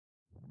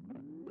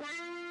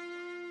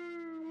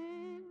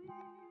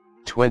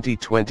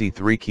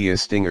2023 Kia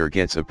Stinger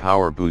gets a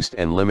power boost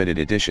and limited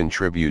edition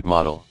tribute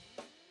model.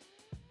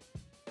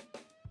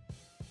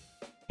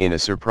 In a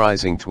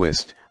surprising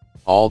twist,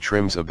 all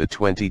trims of the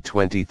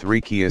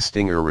 2023 Kia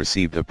Stinger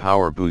received a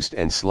power boost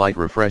and slight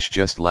refresh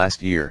just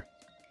last year.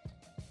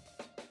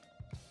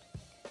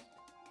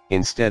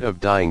 Instead of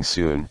dying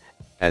soon,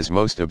 as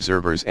most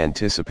observers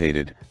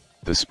anticipated,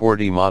 the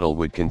sporty model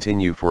would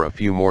continue for a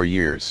few more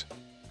years.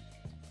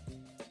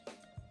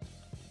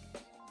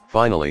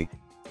 Finally,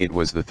 it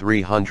was the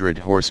 300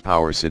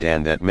 horsepower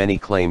sedan that many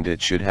claimed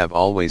it should have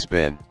always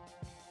been.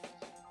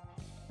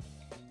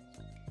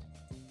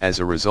 As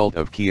a result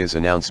of Kia's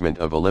announcement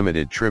of a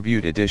limited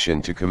tribute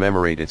edition to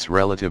commemorate its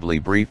relatively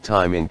brief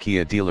time in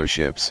Kia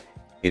dealerships,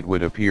 it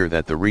would appear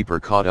that the Reaper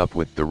caught up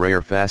with the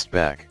rare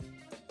fastback.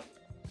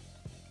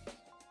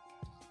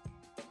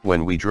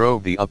 When we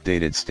drove the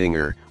updated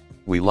Stinger,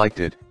 we liked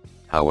it,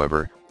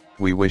 however,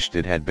 we wished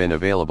it had been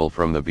available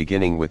from the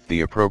beginning with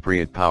the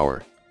appropriate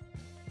power.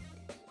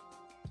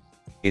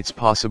 It's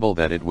possible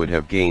that it would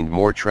have gained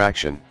more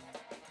traction.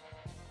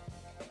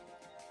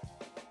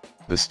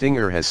 The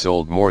Stinger has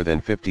sold more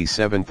than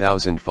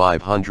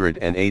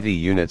 57,580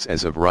 units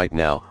as of right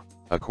now,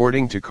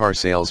 according to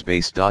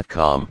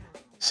carsalesbase.com,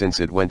 since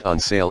it went on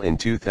sale in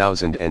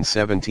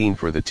 2017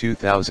 for the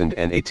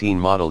 2018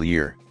 model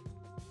year.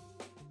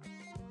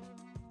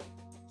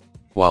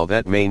 While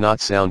that may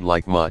not sound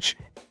like much,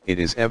 it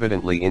is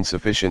evidently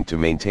insufficient to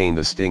maintain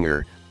the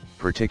Stinger,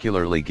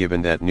 particularly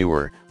given that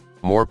newer,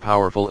 more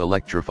powerful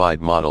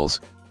electrified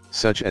models,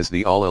 such as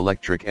the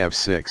all-electric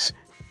F6,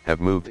 have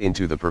moved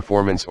into the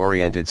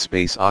performance-oriented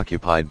space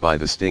occupied by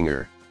the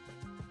Stinger.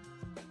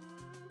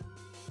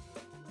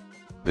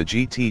 The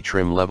GT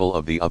trim level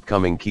of the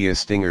upcoming Kia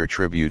Stinger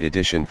Tribute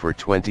Edition for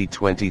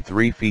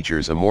 2023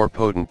 features a more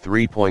potent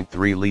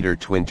 3.3-liter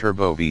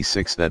twin-turbo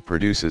V6 that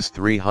produces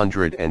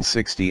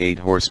 368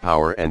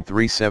 horsepower and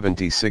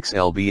 376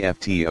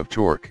 lb-ft of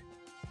torque.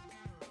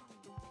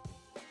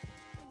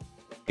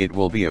 It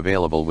will be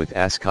available with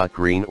Ascot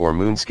Green or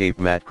Moonscape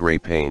Matte Gray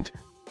paint,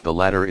 the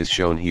latter is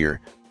shown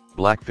here,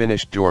 black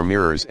finished door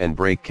mirrors and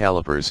brake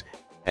calipers,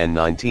 and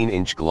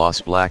 19-inch gloss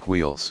black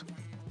wheels.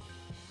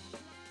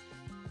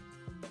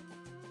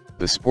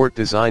 The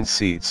sport-designed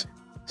seats,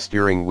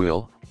 steering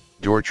wheel,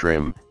 door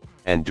trim,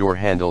 and door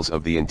handles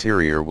of the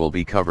interior will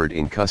be covered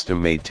in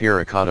custom-made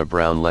terracotta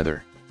brown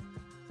leather.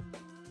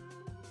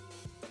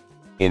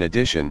 In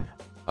addition,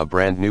 a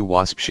brand new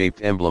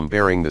wasp-shaped emblem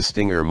bearing the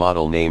Stinger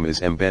model name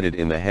is embedded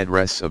in the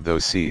headrests of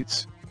those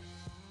seats.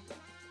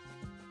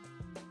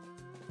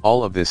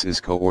 All of this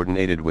is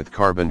coordinated with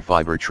carbon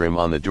fiber trim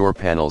on the door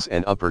panels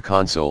and upper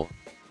console.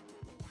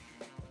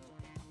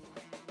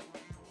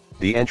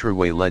 The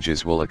entryway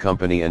ledges will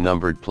accompany a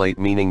numbered plate,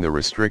 meaning the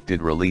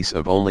restricted release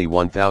of only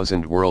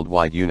 1,000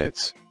 worldwide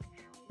units.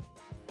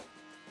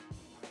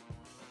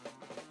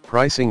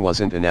 Pricing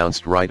wasn't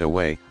announced right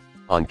away.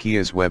 On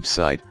Kia's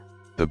website,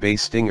 the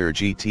base Stinger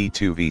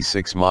GT2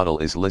 V6 model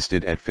is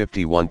listed at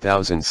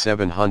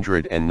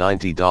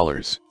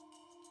 $51,790.